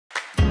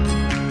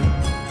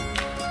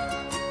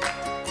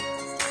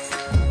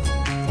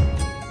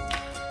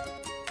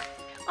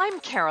I'm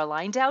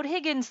Caroline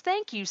Dowd-Higgins.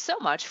 Thank you so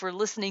much for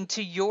listening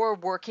to Your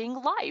Working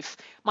Life,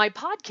 my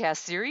podcast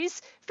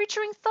series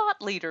featuring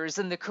thought leaders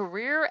in the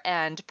career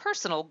and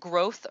personal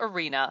growth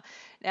arena.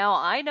 Now,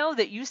 I know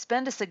that you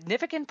spend a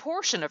significant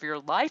portion of your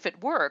life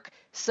at work,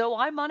 so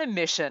I'm on a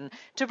mission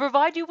to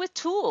provide you with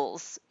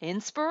tools,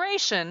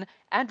 inspiration,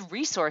 and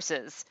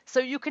resources so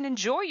you can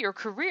enjoy your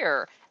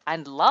career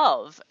and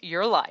love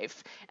your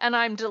life. And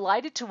I'm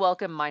delighted to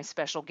welcome my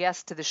special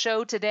guest to the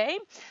show today,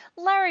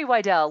 Larry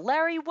Weidel.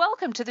 Larry,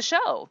 welcome to the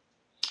show.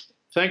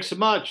 Thanks so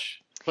much.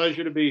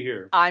 Pleasure to be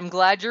here. I'm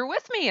glad you're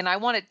with me, and I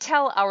want to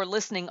tell our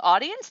listening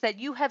audience that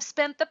you have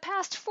spent the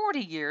past 40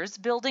 years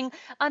building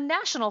a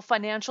national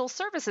financial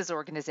services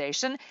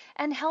organization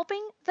and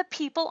helping the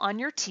people on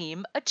your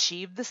team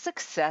achieve the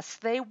success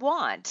they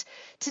want.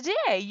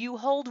 Today, you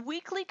hold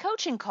weekly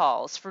coaching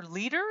calls for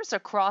leaders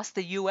across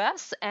the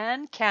U.S.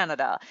 and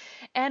Canada.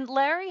 And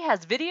Larry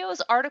has videos,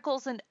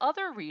 articles, and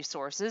other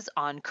resources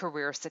on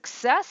career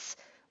success,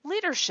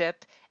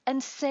 leadership,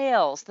 and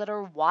sales that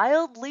are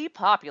wildly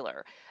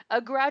popular. A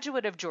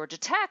graduate of Georgia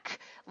Tech,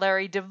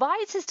 Larry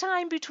divides his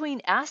time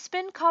between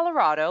Aspen,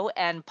 Colorado,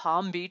 and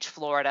Palm Beach,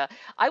 Florida.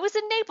 I was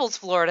in Naples,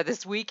 Florida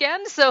this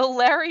weekend, so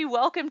Larry,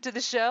 welcome to the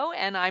show,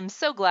 and I'm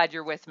so glad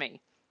you're with me.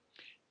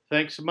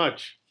 Thanks so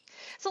much.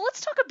 So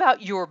let's talk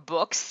about your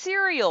book,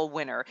 Serial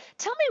Winner.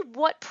 Tell me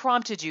what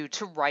prompted you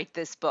to write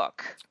this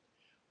book.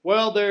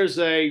 Well, there's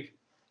a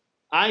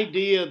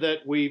idea that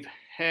we've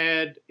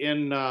had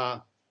in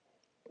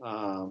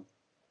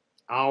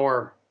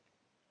our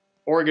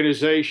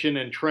organization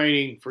and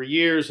training for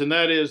years, and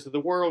that is that the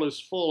world is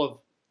full of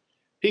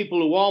people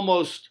who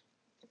almost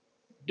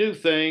do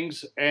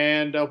things,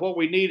 and what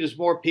we need is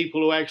more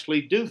people who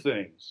actually do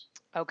things.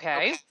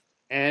 Okay.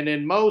 And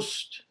in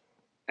most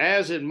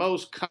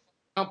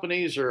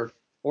companies or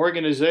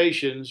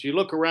organizations, you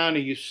look around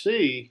and you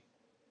see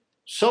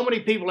so many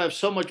people have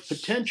so much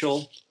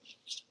potential,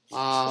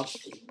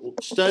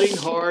 studying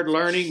hard,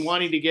 learning,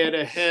 wanting to get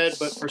ahead,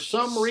 but for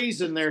some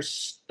reason they're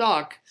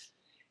stuck.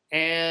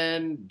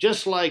 And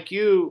just like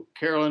you,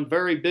 Carolyn,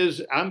 very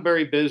busy. I'm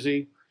very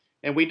busy,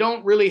 and we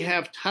don't really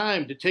have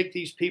time to take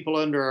these people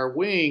under our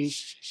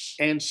wings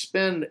and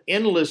spend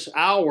endless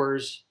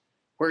hours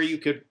where you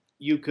could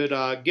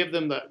give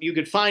them you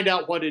could find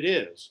out what it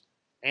is.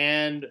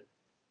 And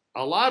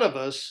a lot of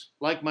us,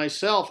 like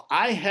myself,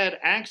 I had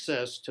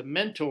access to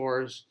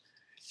mentors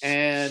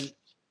and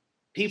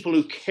people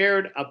who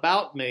cared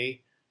about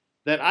me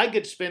that I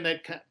could spend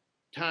that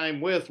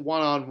time with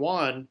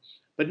one-on-one.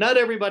 But not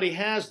everybody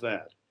has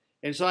that.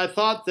 And so I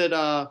thought that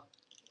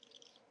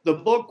the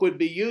book would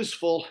be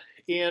useful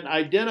in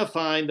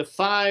identifying the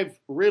 5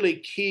 really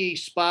key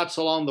spots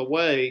along the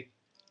way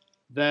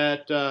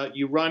that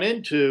you run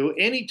into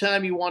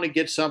anytime you want to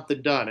get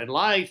something done. In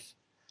life,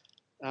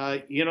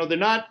 they're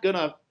not going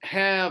to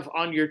have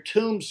on your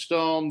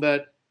tombstone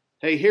that,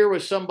 hey, here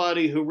was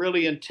somebody who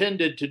really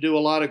intended to do a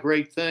lot of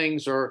great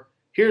things, or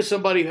here's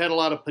somebody who had a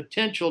lot of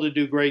potential to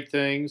do great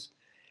things.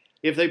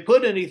 If they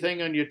put anything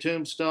on your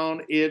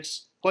tombstone,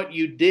 it's what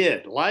you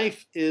did.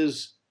 Life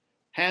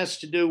has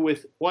to do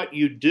with what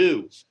you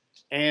do.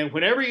 And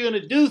whenever you're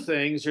going to do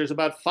things, there's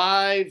about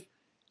 5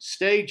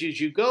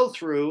 stages you go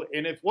through.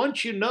 And if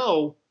once you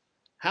know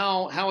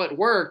how it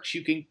works,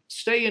 you can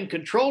stay in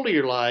control of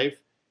your life,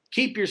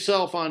 keep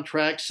yourself on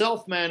track,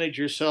 self-manage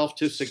yourself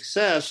to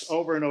success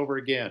over and over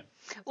again.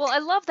 Well, I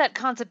love that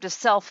concept of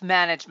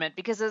self-management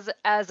because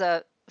as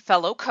a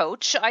fellow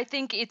coach, I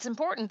think it's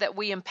important that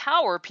we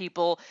empower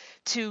people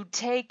to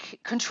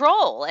take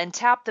control and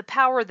tap the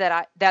power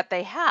that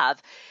they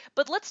have.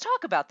 But let's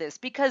talk about this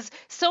because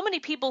so many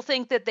people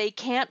think that they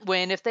can't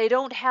win if they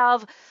don't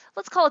have,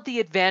 let's call it the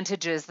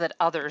advantages that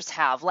others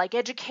have, like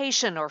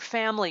education or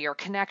family or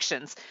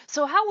connections.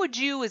 So how would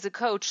you as a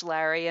coach,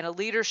 Larry, and a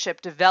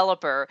leadership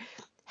developer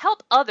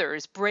help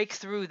others break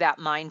through that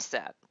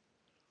mindset?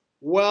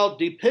 Well,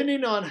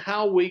 depending on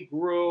how we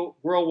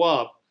grow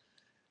up,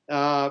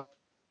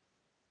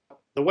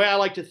 the way I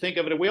like to think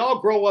of it, we all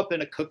grow up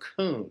in a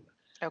cocoon.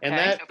 Okay. And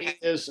that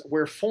is,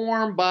 we're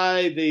formed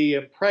by the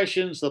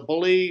impressions, the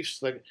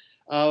beliefs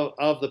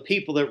of the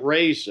people that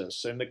raised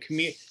us, and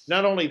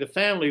not only the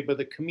family, but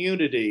the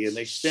community and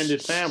the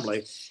extended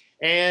family.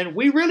 And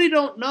we really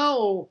don't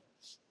know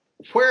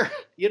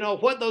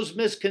what those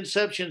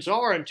misconceptions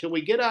are until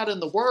we get out in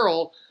the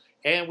world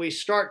and we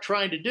start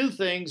trying to do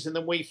things, and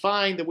then we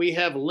find that we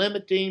have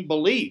limiting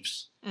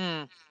beliefs.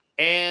 Mm.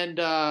 And,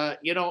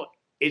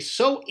 it's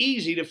so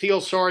easy to feel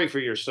sorry for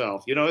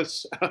yourself.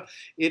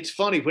 It's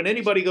funny. When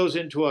anybody goes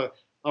into a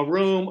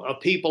room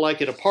of people,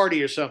 like at a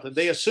party or something,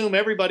 they assume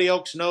everybody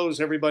else knows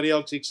everybody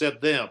else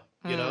except them.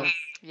 Yeah.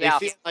 They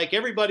feel like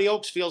everybody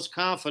else feels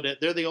confident.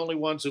 They're the only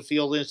ones who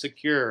feel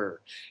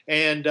insecure.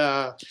 And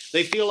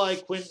they feel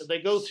like when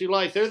they go through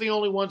life, they're the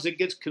only ones that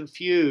gets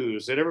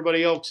confused, that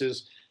everybody else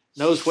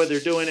knows what they're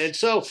doing. And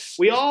so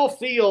we all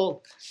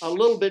feel a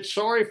little bit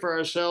sorry for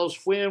ourselves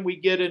when we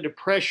get into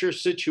pressure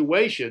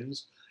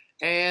situations.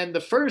 And the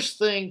first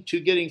thing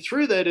to getting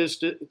through that is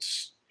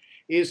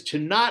to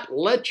not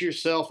let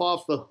yourself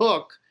off the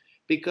hook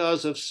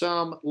because of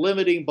some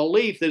limiting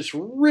belief that's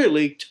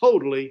really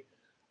totally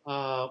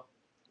uh,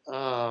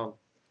 uh,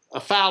 a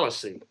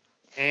fallacy.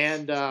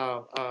 And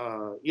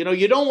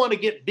you don't want to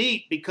get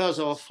beat because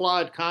of a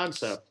flawed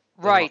concept.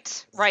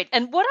 Right, right.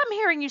 And what I'm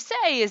hearing you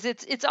say is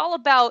it's all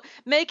about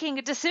making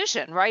a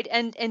decision, right?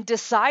 And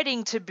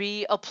deciding to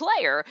be a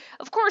player.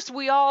 Of course,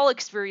 we all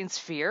experience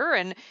fear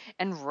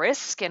and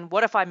risk and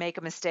what if I make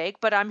a mistake,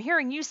 but I'm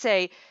hearing you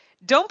say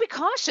don't be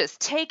cautious,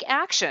 take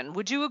action.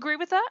 Would you agree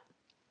with that?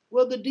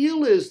 Well, the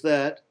deal is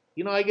that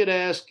I get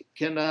asked,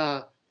 can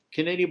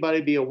anybody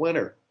be a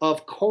winner?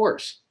 Of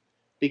course,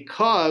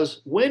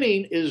 because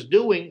winning is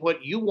doing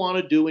what you want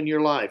to do in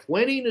your life.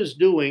 Winning is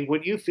doing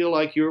what you feel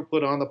like you were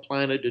put on the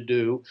planet to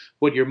do,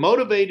 what you're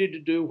motivated to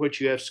do,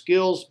 what you have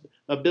skills,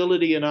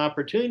 ability, and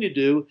opportunity to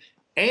do,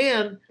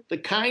 and the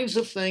kinds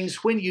of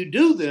things when you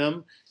do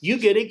them, you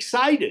get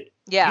excited.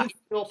 Yeah. You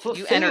feel You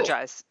fulfilled,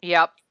 energize.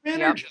 Yep. Yep.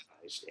 energized,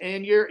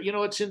 and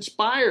it's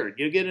inspired.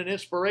 You get an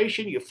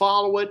inspiration, you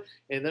follow it,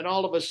 and then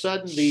all of a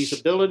sudden these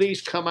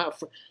abilities come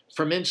out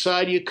from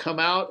inside you, come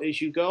out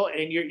as you go,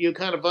 and you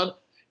kind of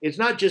it's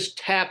not just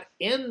tap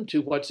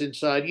into what's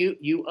inside you,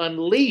 you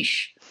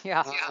unleash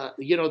Yeah.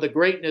 the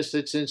greatness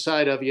that's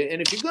inside of you.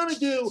 And if you're going to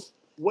do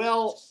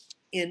well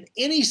in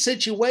any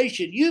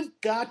situation, you've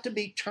got to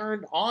be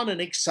turned on and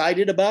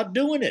excited about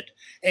doing it.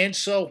 And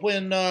so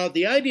when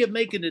the idea of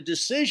making a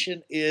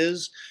decision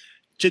is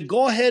to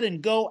go ahead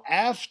and go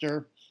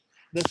after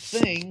the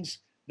things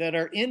that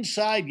are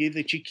inside you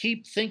that you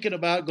keep thinking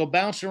about, go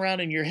bouncing around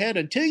in your head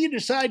until you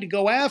decide to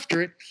go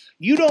after it.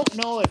 You don't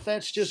know if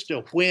that's just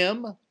a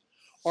whim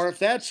or if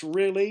that's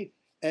really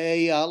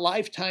a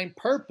lifetime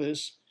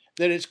purpose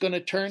that it's going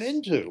to turn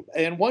into.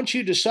 And once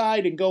you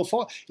decide and go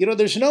forward,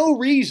 there's no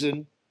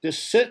reason to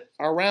sit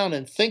around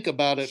and think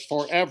about it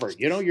forever.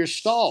 You're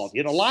stalled.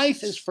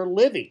 Life is for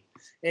living.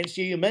 And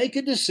so you make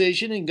a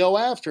decision and go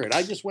after it.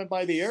 I just went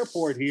by the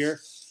airport here.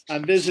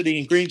 I'm visiting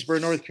in Greensboro,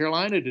 North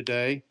Carolina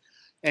today.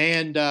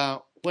 And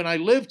when I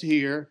lived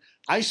here,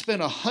 I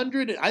spent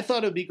I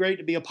thought it would be great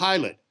to be a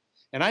pilot.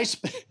 And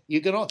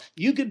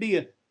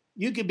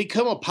you can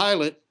become a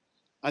pilot,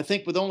 I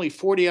think, with only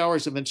 40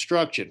 hours of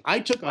instruction. I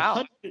took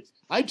Wow.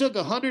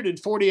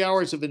 140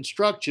 hours of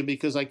instruction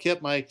because I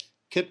kept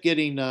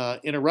getting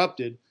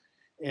interrupted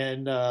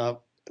and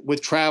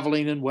with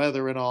traveling and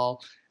weather and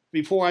all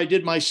before I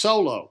did my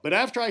solo. But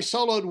after I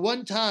soloed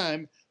one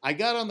time, I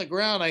got on the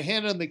ground, I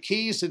handed them the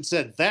keys and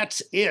said,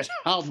 "That's it.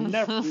 I'll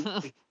never do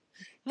it."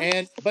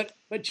 And but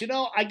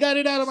I got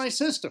it out of my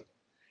system.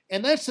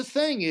 And that's the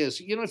thing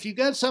is, if you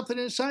got something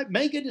inside,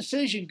 make a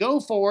decision, go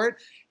for it,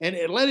 and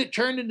let it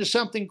turn into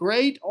something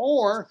great,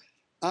 or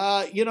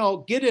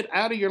get it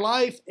out of your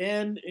life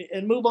and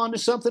move on to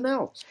something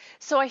else.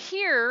 So I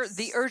hear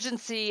the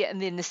urgency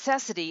and the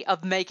necessity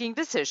of making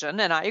decision,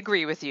 and I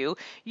agree with you.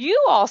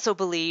 You also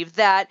believe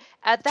that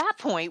at that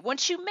point,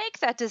 once you make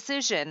that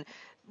decision,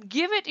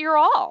 give it your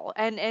all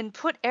and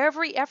put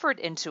every effort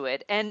into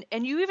it. And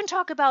you even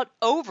talk about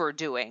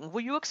overdoing.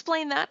 Will you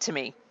explain that to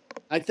me?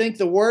 I think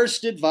the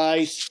worst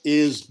advice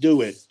is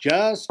do it.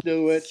 Just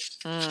do it.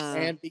 Mm.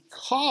 And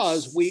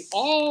because we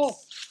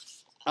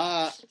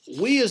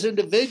as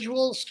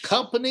individuals,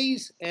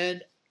 companies,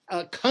 and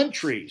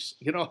countries,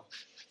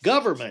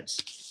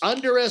 governments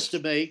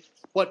underestimate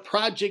what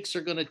projects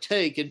are going to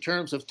take in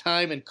terms of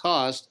time and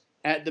cost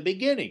at the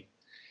beginning.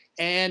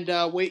 And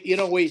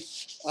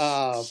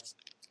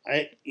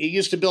it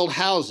used to build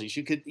houses.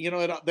 You could,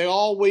 they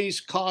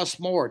always cost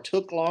more,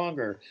 took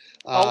longer.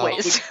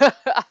 Always.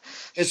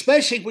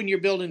 Especially when you're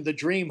building the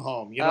dream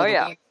home, Oh, the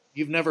yeah. one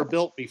you've never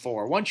built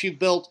before. Once you've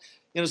built,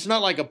 it's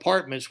not like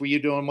apartments where you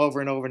do them over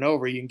and over and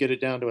over. You can get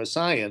it down to a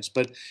science.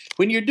 But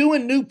when you're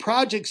doing new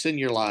projects in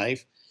your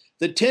life,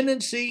 the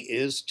tendency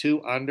is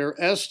to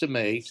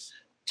underestimate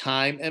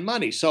time and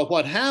money. So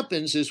what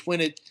happens is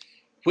when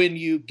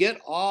you get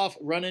off,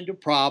 run into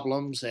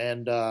problems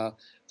and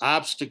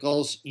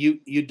obstacles, you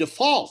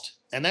default.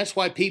 And that's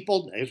why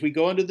people, as we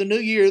go into the new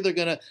year, they're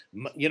going to,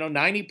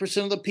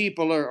 90% of the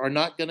people are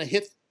not going to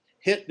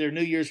hit their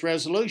New Year's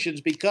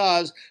resolutions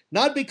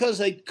not because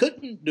they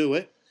couldn't do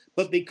it,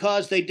 but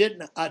because they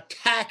didn't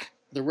attack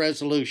the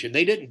resolution.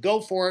 They didn't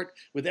go for it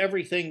with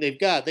everything they've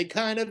got. They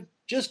kind of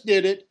just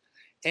did it.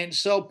 And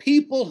so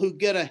people who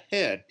get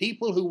ahead,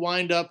 people who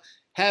wind up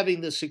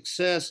having the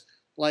success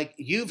like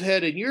you've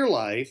had in your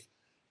life,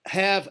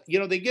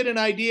 they get an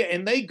idea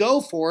and they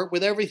go for it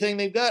with everything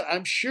they've got.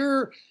 I'm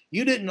sure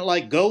you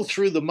didn't go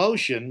through the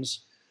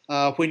motions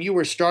when you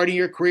were starting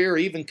your career or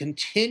even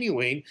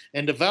continuing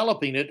and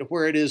developing it to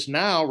where it is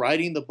now,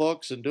 writing the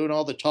books and doing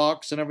all the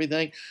talks and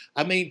everything.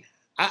 I mean,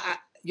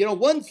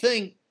 one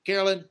thing,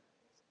 Carolyn,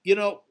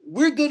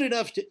 we're good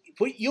enough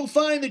you'll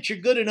find that you're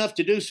good enough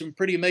to do some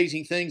pretty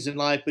amazing things in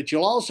life, but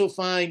you'll also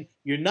find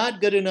you're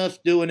not good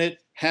enough doing it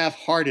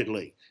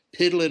half-heartedly,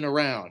 piddling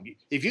around.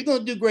 If you're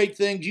going to do great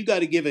things, you got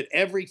to give it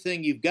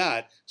everything you've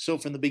got. So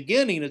from the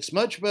beginning, it's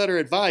much better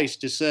advice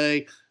to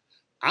say,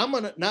 I'm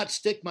gonna not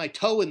stick my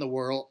toe in the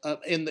world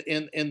in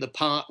the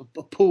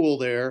pool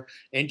there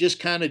and just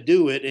kind of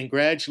do it and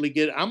gradually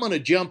get. I'm gonna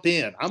jump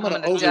in. I'm I'm gonna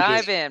going to overdo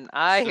dive it. in.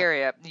 I hear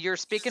you. You're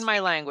speaking my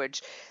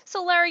language.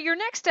 So, Larry, your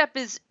next step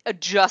is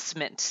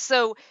adjustment.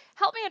 So,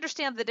 help me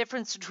understand the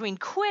difference between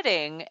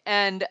quitting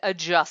and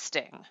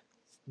adjusting.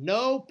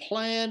 No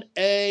plan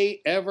A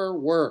ever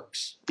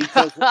works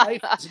because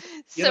life is,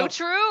 you So know,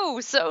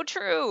 true. So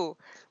true.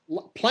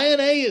 plan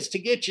A is to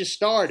get you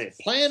started.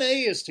 Plan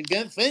A is to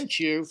convince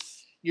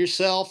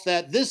yourself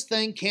that this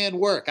thing can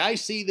work. I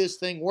see this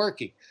thing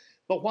working.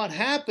 But what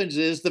happens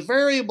is the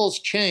variables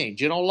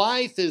change.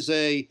 Life is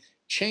a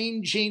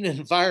changing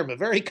environment,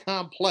 very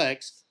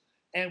complex.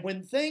 And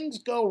when things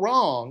go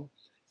wrong,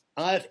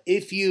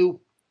 if you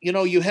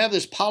have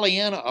this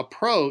Pollyanna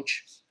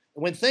approach,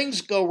 when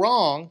things go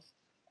wrong,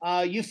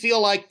 you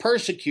feel like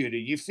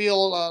persecuted. You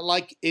feel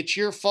like it's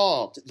your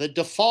fault. The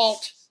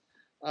default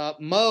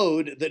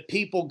mode that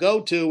people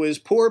go to is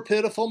poor,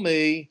 pitiful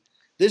me.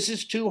 This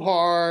is too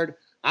hard.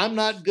 I'm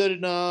not good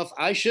enough.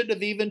 I shouldn't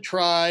have even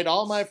tried.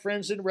 All my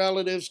friends and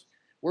relatives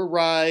were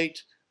right.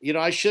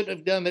 I shouldn't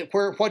have done that.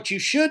 Where what you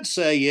should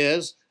say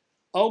is,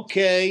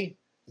 okay,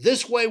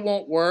 this way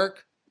won't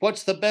work.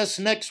 What's the best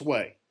next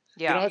way?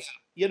 You Yeah.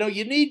 know,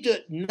 you need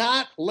to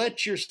not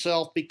let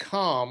yourself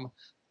become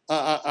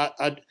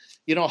a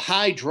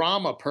high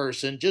drama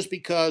person just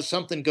because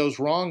something goes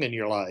wrong in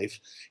your life.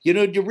 You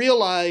need to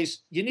realize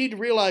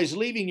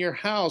leaving your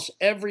house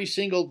every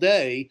single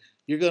day,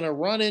 you're going to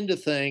run into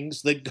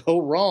things that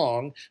go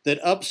wrong that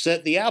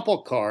upset the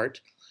apple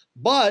cart,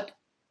 but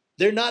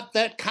they're not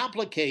that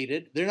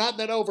complicated. They're not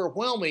that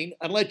overwhelming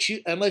unless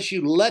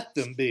you let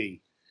them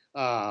be.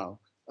 Uh,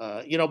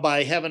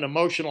 by having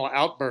emotional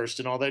outbursts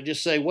and all that,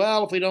 just say,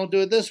 well, if we don't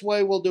do it this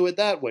way, we'll do it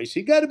that way. So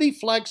you got to be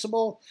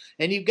flexible,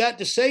 and you've got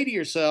to say to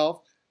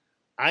yourself,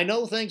 I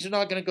know things are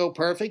not going to go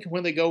perfect.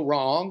 When they go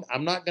wrong,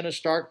 I'm not going to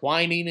start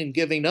whining and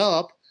giving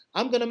up.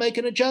 I'm going to make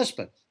an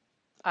adjustment.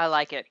 I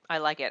like it. I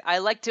like it. I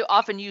like to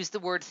often use the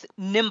word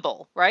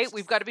nimble, right?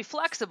 We've got to be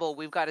flexible.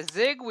 We've got to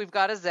zig. We've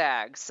got to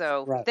zag.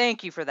 So Right.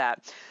 thank you for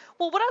that.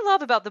 Well, what I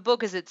love about the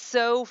book is it's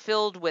so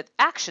filled with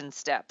action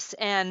steps.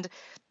 And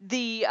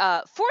the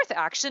fourth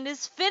action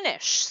is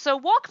finish. So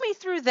walk me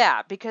through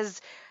that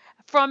because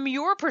from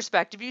your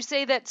perspective, you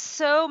say that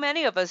so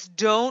many of us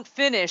don't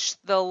finish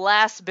the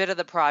last bit of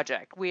the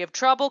project. We have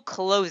trouble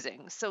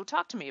closing. So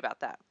talk to me about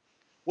that.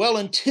 Well,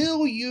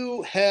 until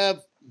you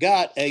have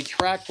got a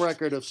track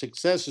record of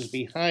successes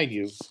behind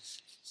you,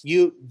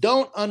 you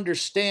don't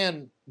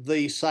understand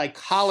the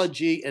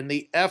psychology and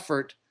the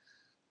effort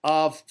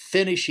of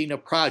finishing a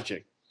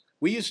project.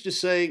 We used to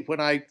say when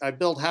I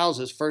built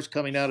houses first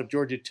coming out of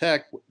Georgia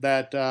Tech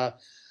that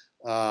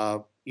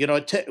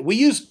we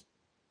used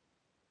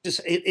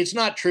it's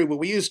not true, but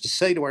we used to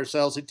say to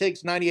ourselves, it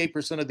takes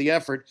 98% of the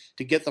effort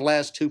to get the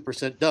last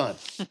 2% done.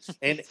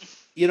 And,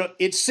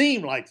 it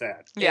seemed like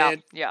that. Yeah,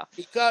 And yeah.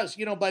 because,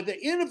 by the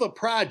end of a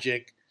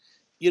project,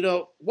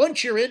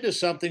 once you're into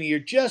something, you're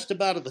just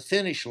about at the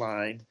finish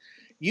line.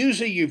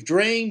 Usually you've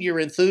drained your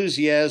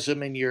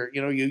enthusiasm and your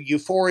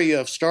euphoria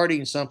of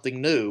starting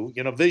something new.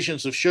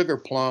 Visions of sugar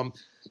plum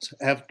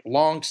have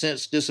long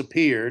since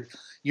disappeared.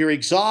 You're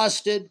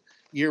exhausted,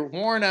 you're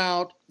worn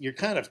out,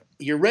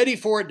 you're ready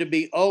for it to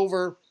be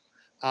over,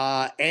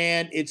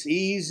 and it's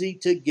easy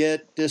to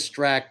get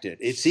distracted.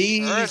 Sure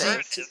it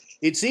is.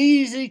 It's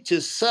easy to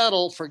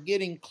settle for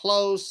getting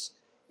close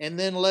and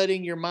then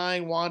letting your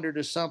mind wander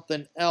to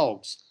something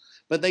else.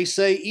 But they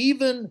say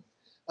even,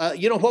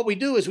 what we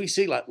do is we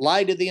see like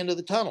light at the end of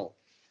the tunnel.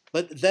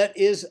 But that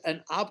is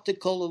an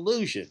optical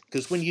illusion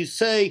because when you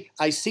say,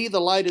 I see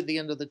the light at the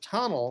end of the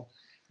tunnel,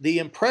 the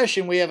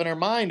impression we have in our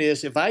mind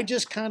is if I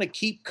just kind of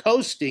keep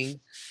coasting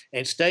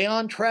and stay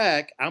on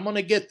track, I'm going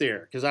to get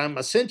there because I'm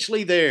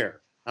essentially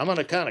there. I'm going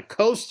to kind of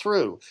coast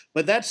through.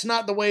 But that's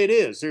not the way it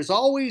is. There's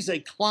always a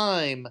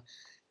climb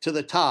to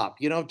the top.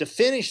 To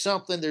finish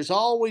something, there's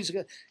always,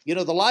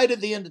 the light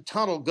at the end of the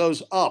tunnel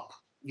goes up.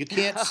 You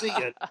can't see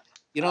it.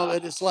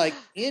 It's like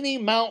any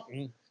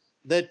mountain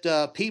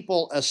that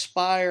people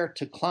aspire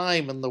to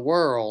climb in the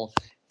world.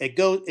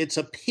 It's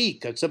a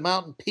peak. It's a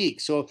mountain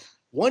peak. So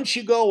once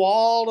you go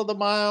all of the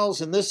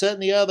miles and this, that,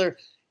 and the other,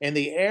 and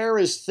the air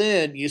is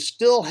thin, you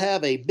still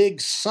have a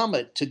big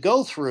summit to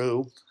go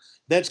through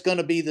that's going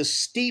to be the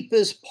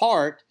steepest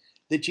part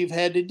that you've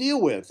had to deal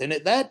with. And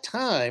at that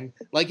time,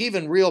 like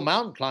even real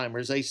mountain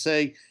climbers, they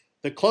say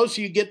the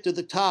closer you get to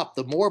the top,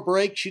 the more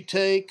breaks you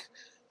take,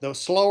 the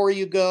slower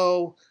you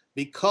go,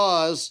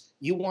 because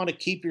you want to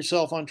keep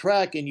yourself on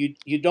track and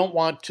you don't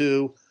want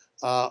to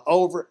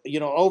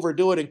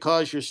overdo it and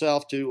cause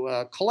yourself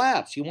to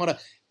collapse. You want to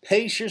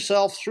pace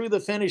yourself through the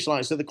finish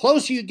line. So the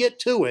closer you get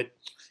to it,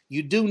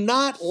 you do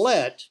not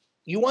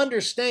you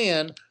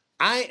understand,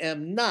 I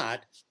am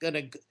not going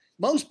to.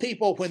 Most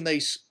people, when they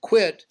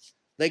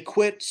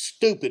quit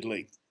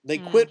stupidly. They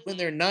quit when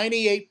they're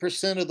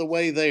 98% of the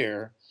way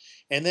there,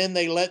 and then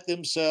they let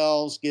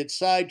themselves get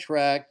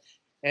sidetracked.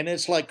 And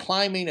it's like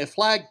climbing a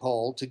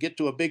flagpole to get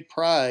to a big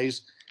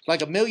prize. It's like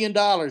 $1 million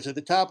at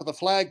the top of the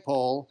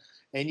flagpole.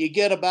 and you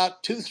get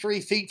about 2, 3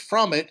 feet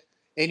from it,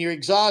 and you're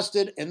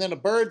exhausted, and then a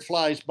bird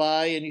flies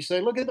by, and you say,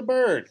 "Look at the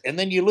bird," and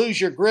then you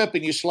lose your grip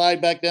and you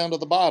slide back down to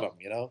the bottom.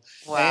 And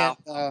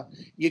Wow.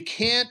 you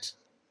can't.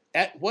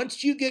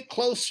 Once you get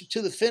close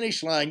to the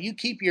finish line, you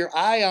keep your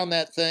eye on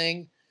that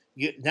thing.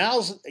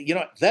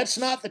 That's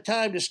not the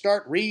time to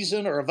start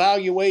reasoning or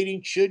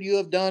evaluating. Should you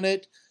have done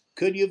it?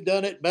 Could you have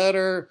done it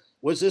better?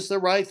 Was this the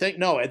right thing?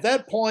 No, at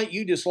that point,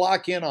 you just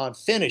lock in on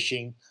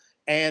finishing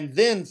and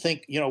then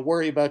think,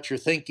 worry about your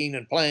thinking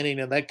and planning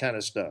and that kind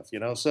of stuff.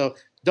 So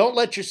don't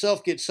let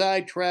yourself get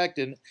sidetracked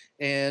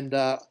and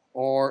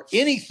or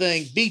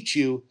anything beat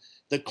you.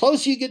 The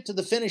closer you get to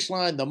the finish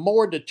line, the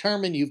more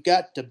determined you've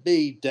got to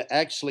be to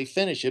actually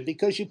finish it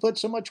because you put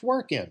so much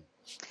work in.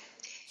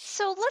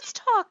 So let's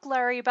talk,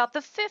 Larry, about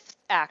the fifth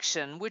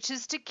action, which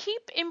is to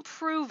keep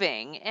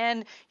improving.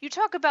 And you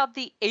talk about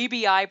the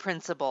ABI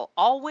principle,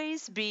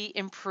 always be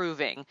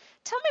improving.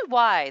 Tell me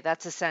why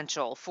that's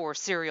essential for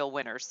serial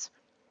winners.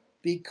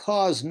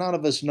 Because none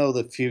of us know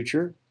the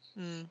future.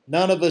 Mm.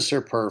 None of us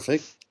are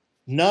perfect.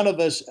 None of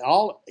us,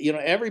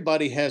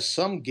 everybody has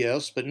some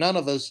gifts, but none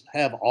of us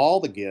have all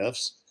the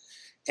gifts.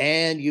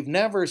 And you've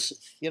never,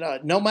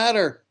 no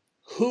matter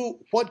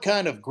what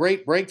kind of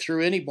great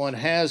breakthrough anyone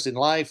has in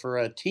life or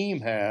a team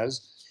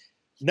has,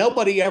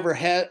 nobody ever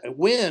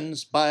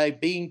wins by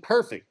being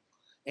perfect.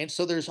 And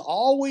so there's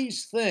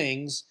always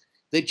things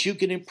that you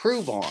can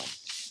improve on.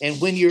 And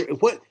when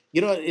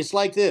it's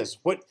like this.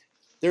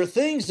 There are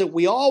things that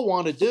we all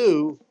want to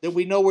do that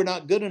we know we're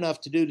not good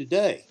enough to do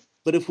today.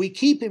 But if we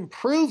keep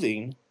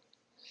improving,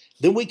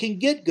 then we can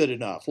get good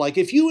enough. Like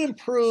if you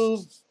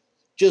improve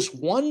just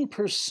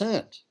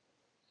 1%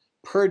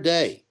 per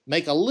day,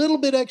 make a little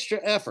bit extra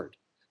effort.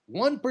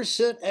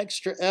 1%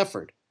 extra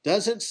effort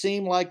doesn't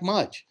seem like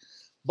much.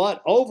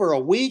 But over a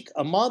week,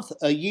 a month,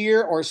 a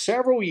year, or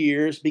several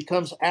years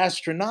becomes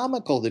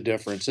astronomical, the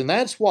difference. And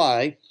that's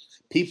why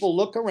people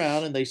look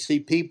around and they see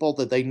people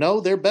that they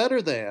know they're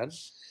better than.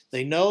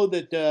 They know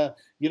that,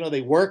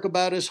 they work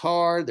about as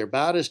hard, they're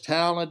about as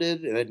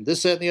talented, and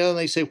this, that, and the other. And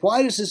they say,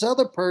 why does this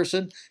other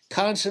person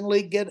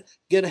constantly get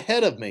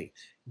ahead of me,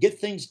 get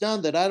things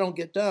done that I don't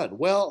get done?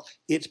 Well,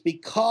 it's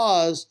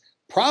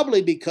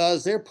probably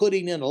because they're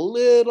putting in a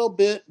little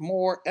bit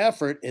more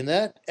effort, and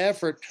that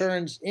effort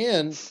turns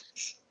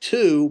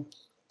into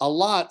a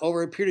lot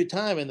over a period of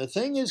time. And the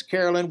thing is,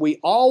 Carolyn, we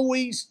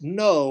always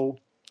know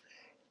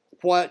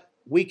what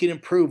we can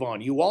improve on.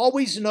 You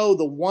always know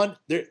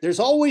there's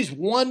always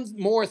one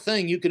more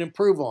thing you can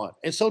improve on.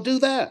 And so do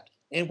that.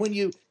 And when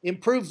you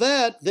improve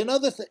that, then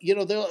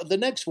the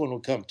next one will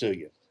come to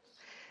you.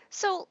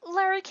 So,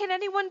 Larry, can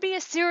anyone be a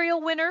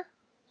serial winner?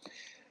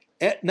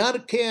 Not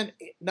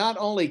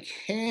only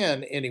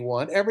can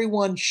anyone,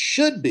 everyone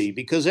should be,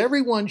 because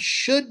everyone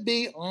should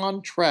be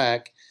on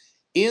track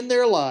in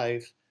their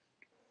life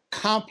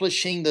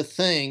accomplishing the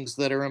things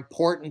that are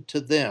important to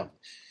them,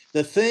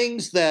 the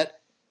things that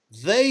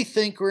they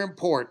think are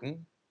important.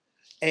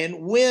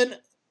 And when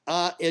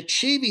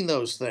achieving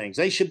those things,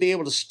 they should be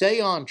able to stay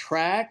on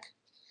track.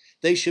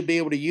 They should be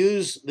able to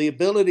use the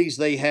abilities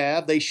they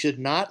have. They should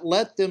not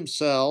let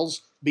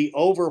themselves be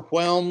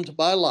overwhelmed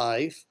by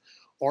life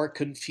or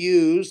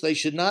confused. They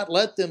should not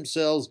let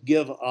themselves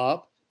give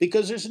up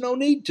because there's no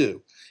need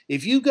to.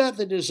 If you got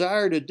the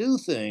desire to do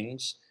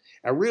things,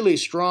 a really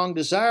strong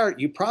desire,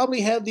 you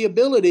probably have the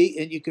ability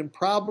and you can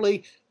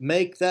probably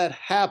make that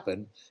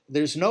happen.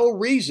 There's no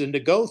reason to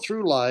go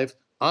through life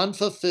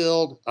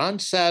unfulfilled,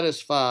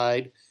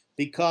 unsatisfied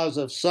because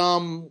of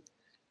some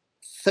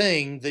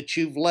thing that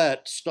you've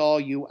let stall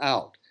you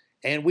out.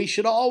 And we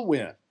should all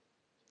win.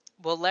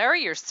 Well,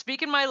 Larry, you're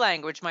speaking my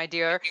language, my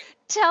dear.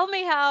 Tell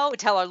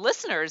our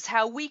listeners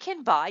how we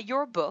can buy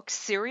your book,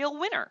 Serial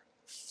Winner.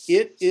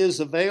 It is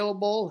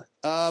available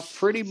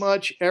pretty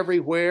much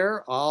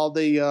everywhere. All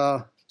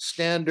the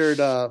standard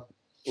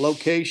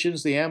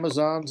locations, the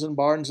Amazons and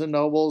Barnes and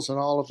Nobles and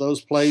all of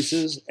those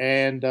places.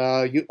 And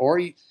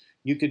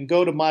you can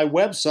go to my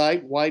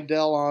website,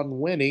 Weidel on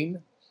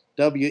Winning,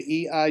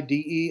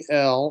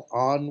 Weidel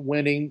on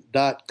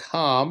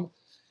winning.com.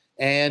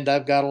 And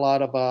I've got a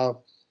lot of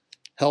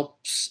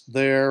helps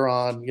there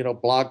on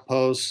blog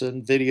posts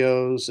and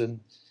videos and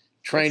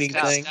Good training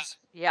stuff. things.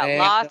 Yeah, And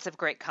lots of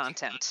great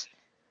content.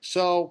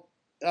 so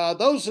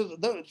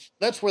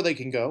that's where they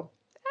can go.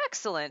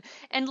 Excellent.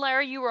 And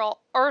Larry, you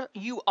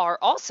are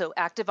also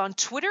active on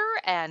Twitter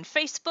and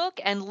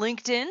Facebook and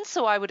LinkedIn,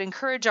 so I would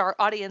encourage our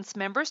audience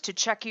members to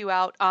check you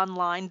out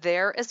online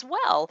there as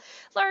well.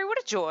 Larry,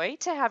 what a joy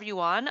to have you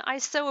on. I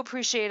so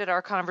appreciated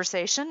our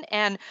conversation,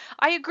 and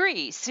I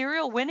agree,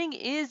 serial winning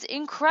is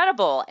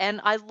incredible, and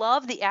I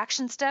love the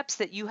action steps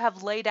that you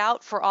have laid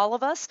out for all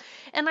of us,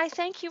 and I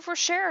thank you for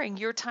sharing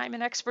your time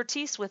and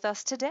expertise with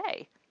us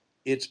today.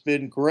 It's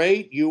been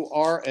great. You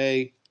are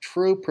a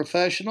true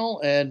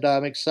professional, and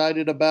I'm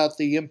excited about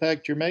the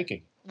impact you're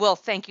making. Well,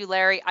 thank you,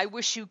 Larry. I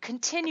wish you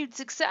continued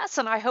success,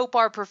 and I hope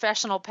our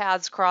professional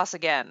paths cross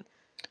again.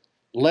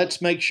 Let's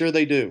make sure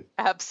they do.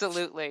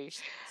 Absolutely.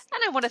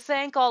 And I want to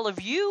thank all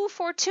of you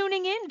for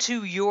tuning in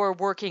to Your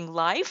Working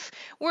Life,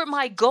 where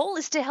my goal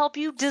is to help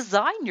you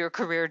design your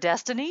career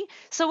destiny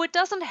so it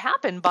doesn't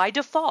happen by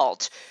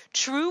default.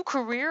 True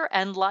career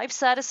and life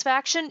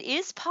satisfaction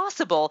is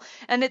possible,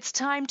 and it's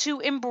time to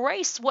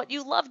embrace what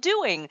you love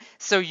doing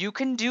so you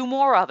can do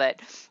more of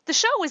it. The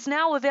show is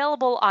now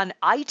available on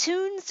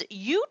iTunes,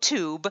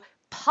 YouTube,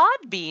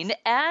 Podbean,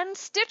 and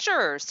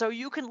Stitcher, so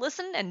you can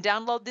listen and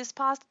download this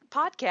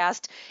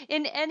podcast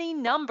in any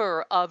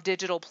number of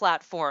digital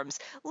platforms.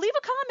 Leave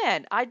a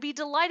comment. I'd be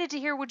delighted to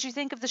hear what you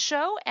think of the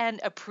show and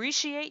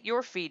appreciate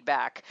your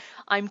feedback.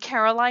 I'm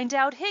Caroline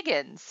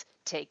Dowd-Higgins.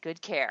 Take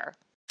good care.